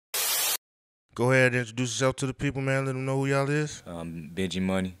Go ahead and introduce yourself to the people, man. Let them know who y'all is. Benji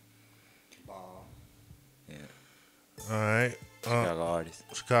Money, yeah, All right. Chicago artist.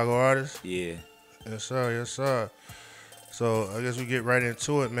 Chicago artist. Yeah. Yes, sir. Yes, sir. So I guess we get right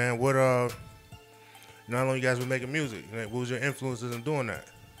into it, man. Not only you guys been making music, like, what was your influences in doing that?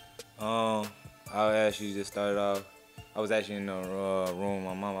 Um, I actually just started off. I was actually in the room with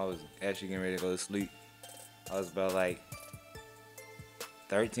my mom. I was actually getting ready to go to sleep. I was about like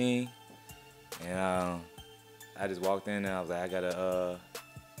 13, and I just walked in and I was like, I got a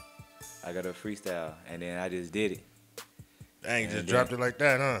freestyle, and then I just did it. Dang, you And just then, dropped it like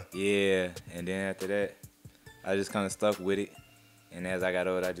that, huh? yeah, and then after that, I just kind of stuck with it. And as I got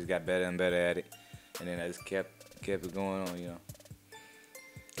older, I just got better and better at it. And then I just kept it going on.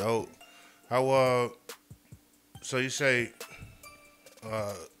 Dope. How so you say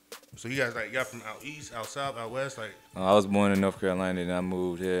uh so you guys like y'all from out east, out south, out west, like I was born in North Carolina, then I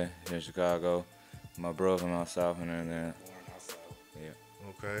moved here in Chicago. My bro from out south and everything. Yeah.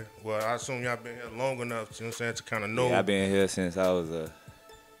 okay. Well, I assume y'all been here long enough, you know what I'm saying, to kinda Yeah, know. I've been here since I was a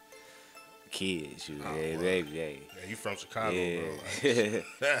kid. Shoot, Oh, yeah, well, baby, yeah. yeah, you from Chicago, Yeah.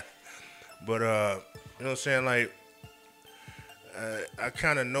 bro. But you know what I'm saying, like I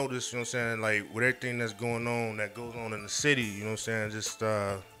kind of noticed, you know what I'm saying, like with everything that's going on, that goes on in the city, you know what I'm saying, just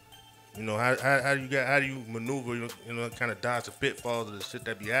how do you maneuver, kind of dodge the pitfalls of the shit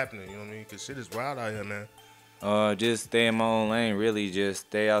that be happening, you know what I mean? Cause shit is wild out here, man. Just stay in my own lane, really. Just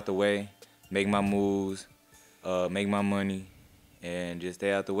stay out the way, make my moves, make my money, and just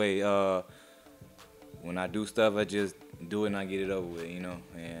stay out the way. When I do stuff, I just do it and I get it over with.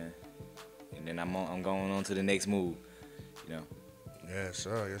 And then I'm going on to the next move, you know. Yes,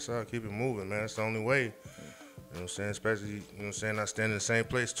 sir. Keep it moving, man. That's the only way. You know what I'm saying? Especially, you know what I'm saying, not standing in the same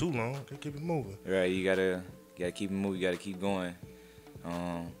place too long. Keep it moving. Right, you gotta keep it moving, you gotta keep going.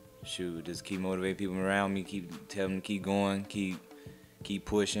 Shoot, just keep motivating people around me, keep telling them to keep going, keep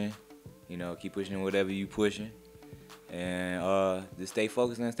pushing, keep pushing whatever you pushing, and just stay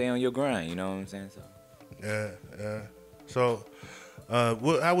focused and stay on your grind. You know what I'm saying? So Yeah. So,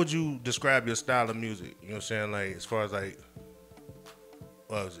 how would you describe your style of music? You know what I'm saying? Like, as far as like,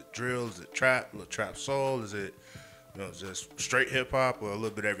 is it drill? Is it trap? Or trap soul? Is it, just straight hip hop or a little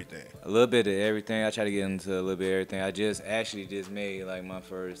bit of everything? a little bit of everything. I try to get into a little bit of everything. I just actually just made like my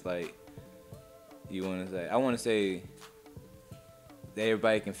first like I want to say that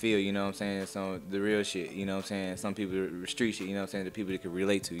everybody can feel, you know what I'm saying, some the real shit, you know what I'm saying, some people street shit, you know what I'm saying, the people that can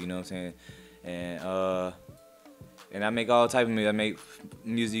relate to, you know what I'm saying, and and I make all type of music. I make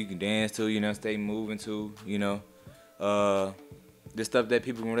music you can dance to, stay moving to, uh, the stuff that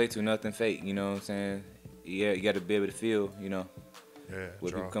people can relate to, nothing fake, you know what I'm saying. Yeah, you got to be able to feel, Yeah,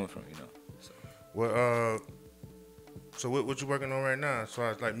 where draw. people coming from, So Well, so what you working on right now, as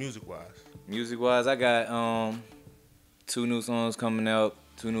far as like music wise? music wise, I got 2 new songs coming out,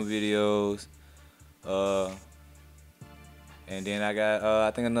 2 new videos, uh. And then I got,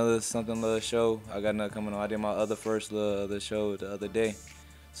 I think little show. I got another coming on. I did my first little other show the other day.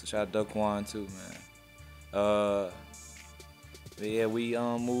 So shout out to Duckwan too, man. But yeah, we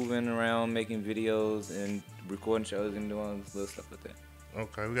moving around, making videos and recording shows and doing little stuff like that.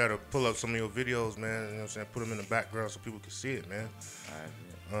 Okay, we gotta pull up some of your videos, man. You know what I'm saying? Put them in the background so people can see it, man.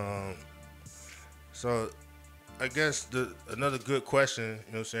 All right. Um, so I guess another good question, you know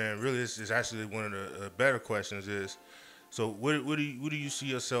what I'm saying? Really, this is actually one of the better questions is. So what do you see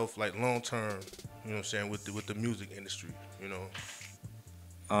yourself like long term? You know what I'm saying with the music industry. You know.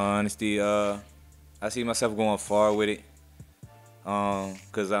 Honesty, I see myself going far with it.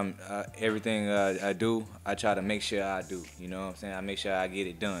 Cause everything I do, I try to make sure I do. You know what I'm saying? I make sure I get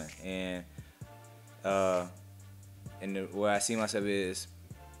it done. Uh, where I see myself is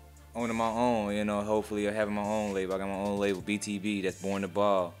owning my own. Hopefully having my own label. I got my own label, BTB. That's Born to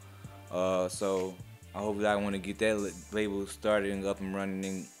Ball. So hopefully I want to get that label started and up and running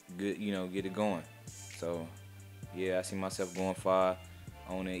and good, get it going. So yeah, I see myself going far,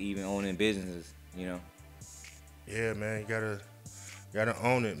 even owning businesses. Yeah, man, you gotta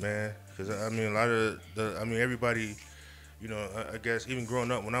own it, man. Cause I mean, a lot of everybody, I guess even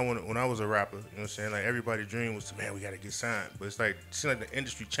growing up when I was a rapper, you know what I'm saying, like everybody's dream was to, man, we gotta get signed. But it's like it seems like the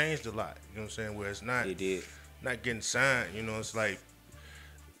industry changed a lot. You know what I'm saying? Where it's not It did. not getting signed. It's like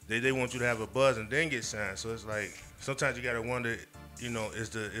they want you to have a buzz and then get signed. So it's like sometimes you gotta wonder, is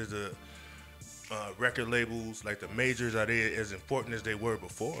the record labels like the majors, are they as important as they were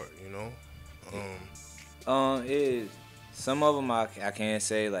before? It is. Some of them I can't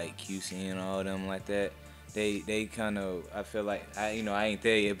say like QC and all of them like that. they kind of, I feel like I ain't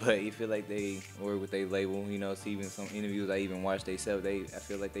there yet, but you feel like they work with their label. See, even some interviews I even watch they self. I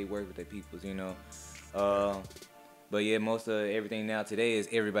feel like they work with their peoples. Uh, but yeah, most of everything now today is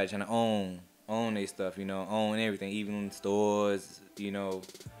everybody trying to own their stuff. Own everything, even stores.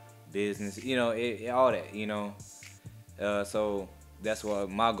 Business. All that. So that's what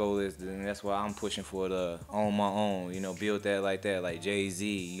my goal is, and that's why I'm pushing for the on my own. Build that like Jay-Z.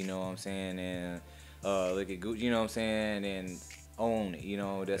 You know what I'm saying, and look at Gucci. You know what I'm saying, and own it.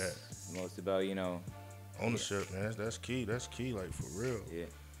 Yeah. That's most about. Yeah, Ownership, man. That's key. That's key, like for real. yeah.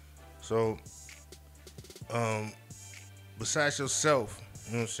 So, um, besides yourself,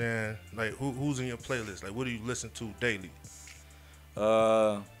 you know what I'm saying? Like, who's in your playlist? Like, what do you listen to daily?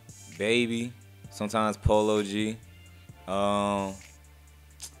 Uh, Baby. Sometimes Polo G. Um.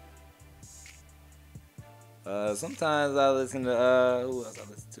 Sometimes I listen to who else I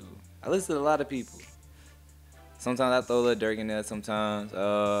listen to? I listen to a lot of people. Sometimes I throw a little Dirk in there. Sometimes You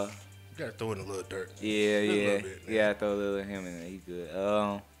gotta throw in a little dirt. yeah, Just a yeah, little bit, man. yeah. I throw a little of him in there. He good.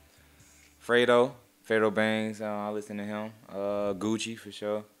 Fredo Bangs. I listen to him. Gucci for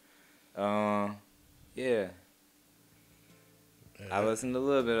sure. Yeah. I listen to a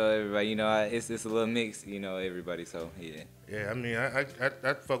little bit of everybody. It's a little mix. Everybody. So yeah. Yeah, I mean, I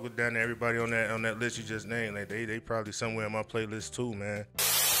fuck with down to everybody on that list you just named. Like they probably somewhere on my playlist too, man.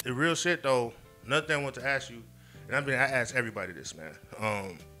 The real shit though. Another thing I want to ask you, and I ask everybody this, man.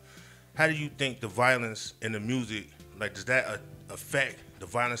 How do you think the violence in the music, like, does that affect the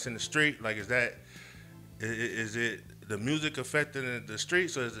violence in the street? Like, is it the music affecting the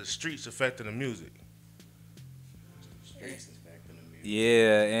streets, or is the streets affecting the music? Streets is affecting the music.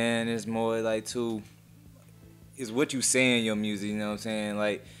 Yeah, and it's more like it's what you say in your music, you know what I'm saying?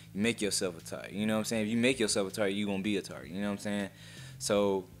 Like, you make yourself a target, you know what I'm saying? If you make yourself a target, you gonna be a target, you know what I'm saying?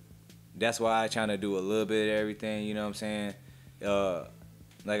 So that's why I try to do a little bit of everything, you know what I'm saying?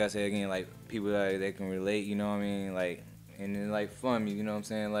 Like I said again, like people that can relate, you know what I mean? Like, and then like fun me, you know what I'm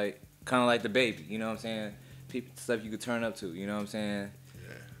saying? Like kind of like the Baby, you know what I'm saying? Stuff you could turn up to, you know what I'm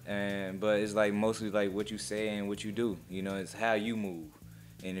saying? But it's like mostly like what you say and what you do. It's how you move.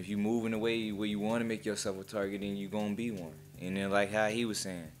 And if you move in a way where you want to make yourself a target, then you gonna be one. And then like how he was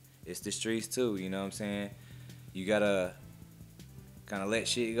saying, it's the streets too. You know what I'm saying? You gotta kind of let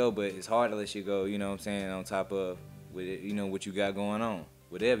shit go, but it's hard to let shit go. You know what I'm saying? On top of with it, what you got going on,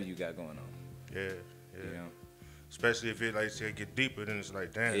 whatever you got going on. Yeah. You know? Especially if it, like say, get deeper, then it's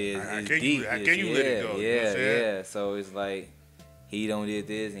like, damn, It's can deep. you let it go? Yeah, You know what I'm saying? yeah. So it's like he don't did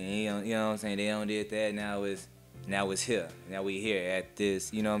this and he don't, you know what I'm saying? They don't did that. Now it's here. Now we here at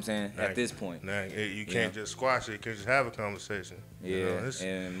this. You know what I'm saying? At this point. Nah, you can't just squash it. You can't just have a conversation. Yeah.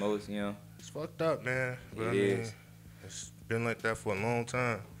 And most, it's fucked up, man. But it is. It's been like that for a long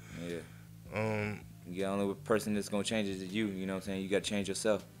time. Yeah. The only person that's gonna change is you. You know what I'm saying? You gotta change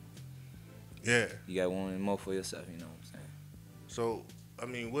yourself. Yeah. You got one more for yourself. You know what I'm saying? So, I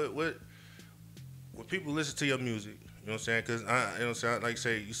mean, what when people listen to your music, you know what I'm saying? Because like I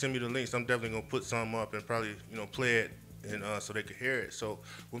say, you send me the links, I'm definitely gonna put some up and probably play it and so they can hear it. So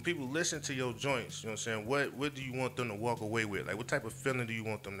when people listen to your joints, you know what I'm saying? What do you want them to walk away with? Like, what type of feeling do you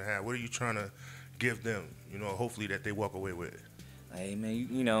want them to have? What are you trying to give them? Hopefully that they walk away with. Hey man,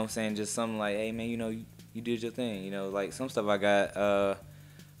 you know what I'm saying? Just something like, hey man, you did your thing. Like some stuff I got,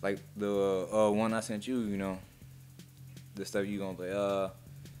 like the one I sent you. The stuff you gonna play.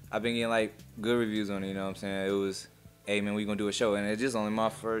 I've been getting like good reviews on it. You know what I'm saying? It was, hey man, we gonna do a show, and it's just only my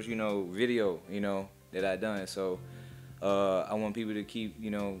first video that I done. So I want people to keep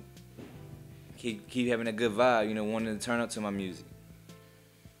keep having a good vibe. Wanting to turn up to my music.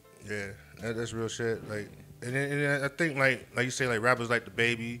 Yeah, that's real shit. Like, and I think like you say, like rappers like the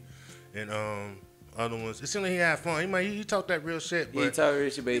Baby and other ones. It seems like he had fun. He talked that real shit, but he talk real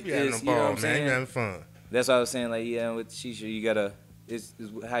shit, but he be having a you know what ball, I'm man. saying? He be having fun. That's what I was saying. Like, yeah, with Shisha, you gotta. It's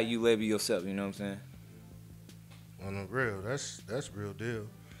how you label yourself. You know what I'm saying? On the real, that's real deal.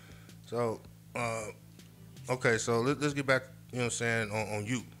 So, okay, so let's get back. You know what I'm saying on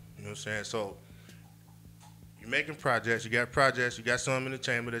you. You know what I'm saying. So you're making projects. You got projects. You got some in the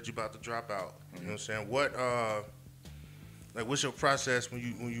chamber that you about to drop out. You know what I'm saying. What's your process when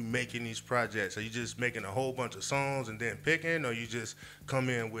you making these projects? Are you just making a whole bunch of songs and then picking, or you just come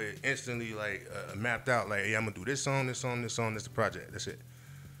in with instantly like mapped out like, hey, I'm gonna do this song, this song, this song, this the project. That's it.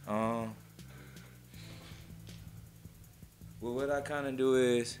 Well, what I kind of do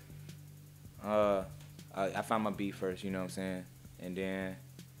is, I find my beat first. You know what I'm saying, and then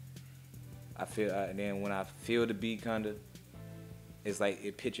then when I feel the beat, kind of, it's like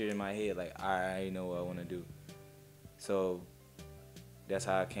it pictured in my head. Like, I already know what I want to do. So that's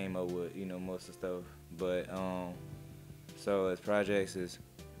how I came up with most of the stuff But so as projects is,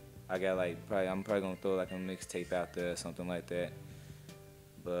 I got like I'm probably gonna throw like a mixtape out there or something like that.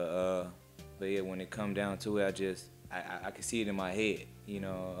 But yeah, when it come down to it, I can see it in my head. You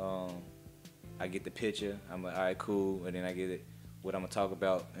know, I get the picture. I'm like, all right, cool, and then I get it what I'm gonna talk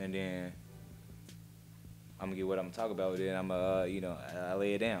about, and then I'm gonna get what I'm gonna talk about. Then I'm I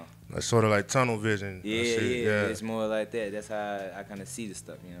lay it down. That's sort of like tunnel vision. Yeah, it's more like that. That's how I kind of see the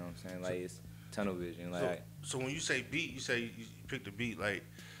stuff. You know what I'm saying? Like it's tunnel vision. Like so when you say beat, you say you pick the beat. Like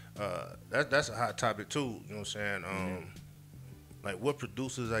that's a hot topic too. You know what I'm saying? Like what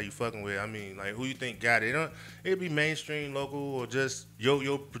producers are you fucking with? I mean, like who you think got it? It'd be mainstream, local, or just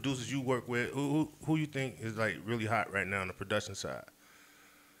your producers you work with. Who you think is like really hot right now on the production side?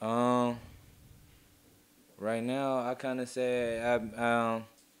 Right now I kind of say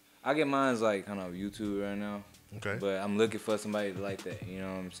I get mine's like kind of YouTube right now. Okay. But I'm looking for somebody like that. You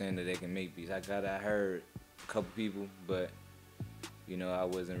know what I'm saying? That they can make beats. I heard a couple people, but you know I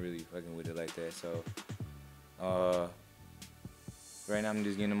wasn't really fucking with it like that. So right now I'm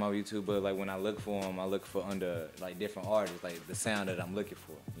just getting them on YouTube, but like when I look for them, I look for under like different artists, like the sound that I'm looking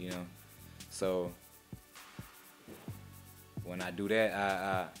for, you know. So when I do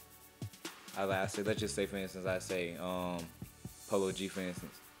that, I say, let's just say for instance, I say Polo G for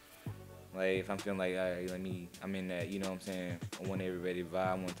instance. Like if I'm feeling like, all right, I'm in that, you know what I'm saying. I want everybody to vibe.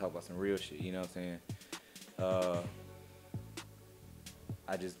 I want to talk about some real shit, you know what I'm saying.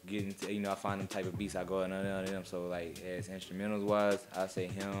 I just get into, you know, I find them type of beats, I go on them. So like as instrumentals wise, I say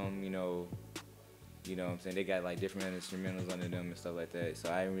him, you know what I'm saying. They got like different instrumentals under them and stuff like that. So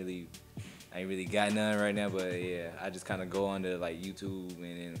I ain't really got none right now, but yeah, I just kind of go onto like YouTube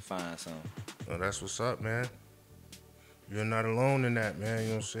and then find some. Well, that's what's up, man. You're not alone in that, man. You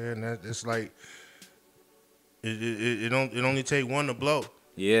know what I'm saying? That it's like it only take one to blow.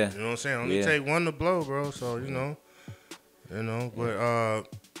 Yeah. You know what I'm saying? Only take one to blow, bro. So you know, but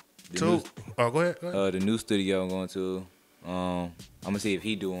go ahead. The new studio I'm going to, I'm gonna see if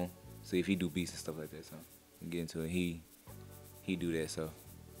he do them, see if he do beats and stuff like that. So get into it. He do that. So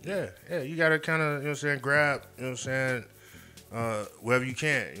yeah, you gotta kind of, you know what I'm saying, grab, you know what I'm saying, wherever you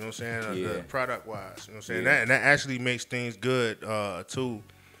can, you know what I'm saying, product wise, you know what I'm saying. That actually makes things good too,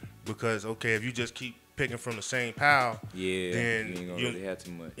 because okay, if you just keep picking from the same pile, then you ain't gonna really have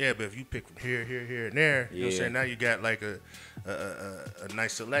too much. Yeah, but if you pick from here, and there, you know what I'm saying, now you got like a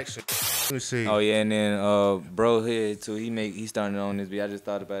nice selection. Let me see. Oh yeah, and then bro here too. He started on this beat. I just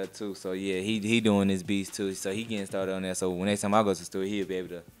thought about it too. So yeah, he doing his beats too. So he getting started on that. So when next time I go to the studio, he'll be able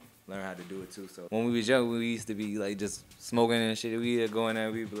to learn how to do it too. So when we was young, we used to be like just smoking and shit. We'd go in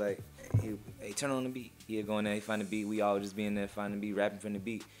there, we'd be like, hey, turn on the beat. He'd go in there, he find the beat. We all just be in there finding the beat, rapping from the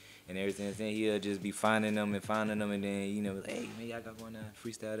beat. And everything, then he'll just be finding them, and then, you know, like, hey, man, y'all got going on,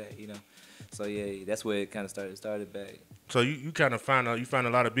 freestyle that, you know. So, yeah, that's where it kind of started back. So you kind of find a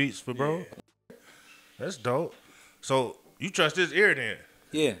lot of beats for bro? Yeah. That's dope. So you trust his ear then?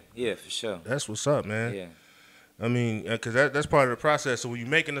 Yeah, for sure. That's what's up, man. Yeah. I mean, because that's part of the process. So when you're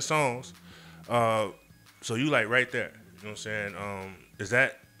making the songs, so you like right there, you know what I'm saying? Is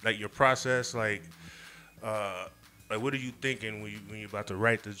that like your process, like what are you thinking when you about to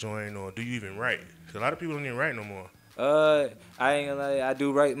write the joint, or do you even write? 'Cause a lot of people don't even write no more. I ain't gonna lie, I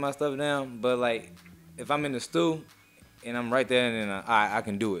do write my stuff down, but like if I'm in the stew and I'm right there and then I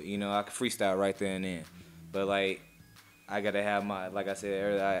can do it, you know, I can freestyle right there and then. But like I gotta have like I said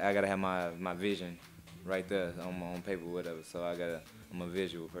earlier, I gotta have my vision right there on paper or whatever. So I'm a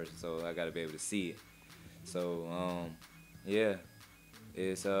visual person, so I gotta be able to see it. So yeah,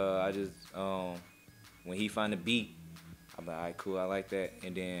 it's I just when he find the beat, I'm like, all right, cool, I like that.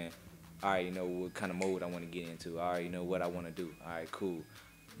 And then, all right, you know what kind of mode I want to get into. All right, you know what I want to do. All right, cool.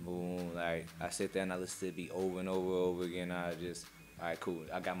 Boom. All right, I sit there and I listen to the beat over and over again. All right, cool.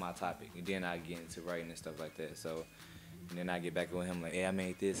 I got my topic. And then I get into writing and stuff like that. So, and then I get back with him like, hey, I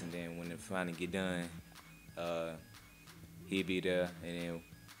made this. And then when it finally get done, he'll be there. And then,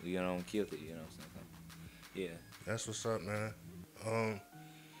 you know, killed it, you know what I'm saying? Yeah. That's what's up, man.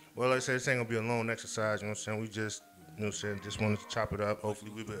 Well, like I said, this ain't gonna be a long exercise, you know what I'm saying? We just, you know what I'm saying, just wanted to chop it up.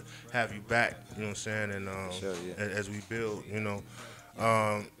 Hopefully we will have you back, you know what I'm saying, and sure, yeah. as we build, you know. You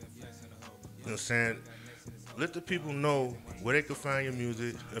know what I'm saying? Let the people know where they can find your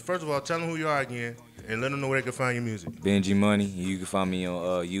music. And first of all, tell them who you are again, and let them know where they can find your music. Benji Money. You can find me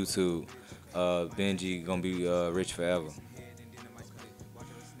on YouTube. Benji gonna be rich forever.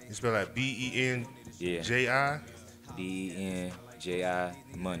 You spell like BENJI? BENJI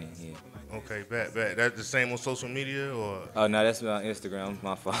Money, yeah. Okay, bet. That's the same on social media, or? Oh, no, that's on Instagram,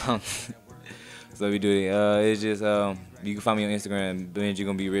 my fault. So we do it. It's just, you can find me on Instagram, Benji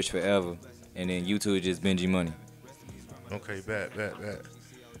gonna be rich forever. And then YouTube is just Benji Money. Okay, bet.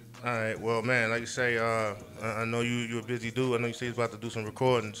 All right, well, man, like you say, I know you're a busy dude. I know you say he's about to do some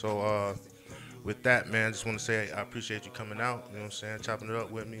recording, so with that, man, I just want to say I appreciate you coming out. You know what I'm saying, chopping it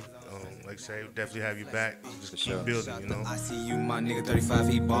up with me. Like I say, definitely have you back. Just keep building, you know. I see you, my nigga, 35,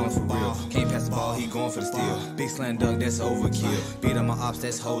 he ballin' for real. Can't pass the ball, he going for the steal. Big slam dunk, that's overkill. Beat on my ops,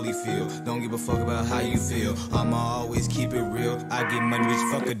 that's Holyfield. Don't give a fuck about how you feel. I'ma always keep it real. I get money,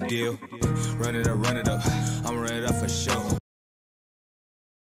 bitch, fuck a deal. Run it up, I'ma run it up for sure.